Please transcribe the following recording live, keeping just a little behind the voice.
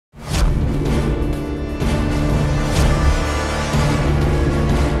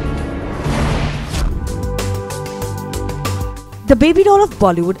The baby doll of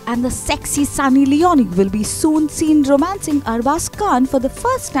Bollywood and the sexy Sunny Leone will be soon seen romancing Arbaaz Khan for the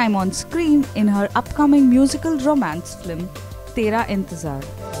first time on screen in her upcoming musical romance film Tera Intezar.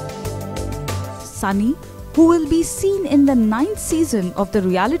 Sunny, who will be seen in the 9th season of the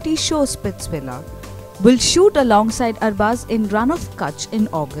reality show Spitzvilla, will shoot alongside Arbaaz in Run of Kutch in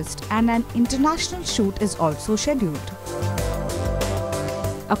August, and an international shoot is also scheduled.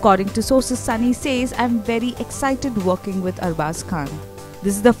 According to sources, Sunny says, "I'm very excited working with Arbaaz Khan.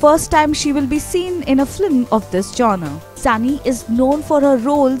 This is the first time she will be seen in a film of this genre." Sunny is known for her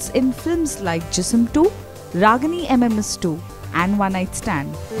roles in films like Jism 2, Ragini MMS 2 and One Night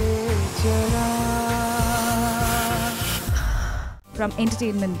Stand. From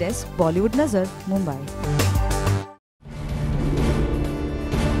Entertainment Desk, Bollywood Nazar, Mumbai.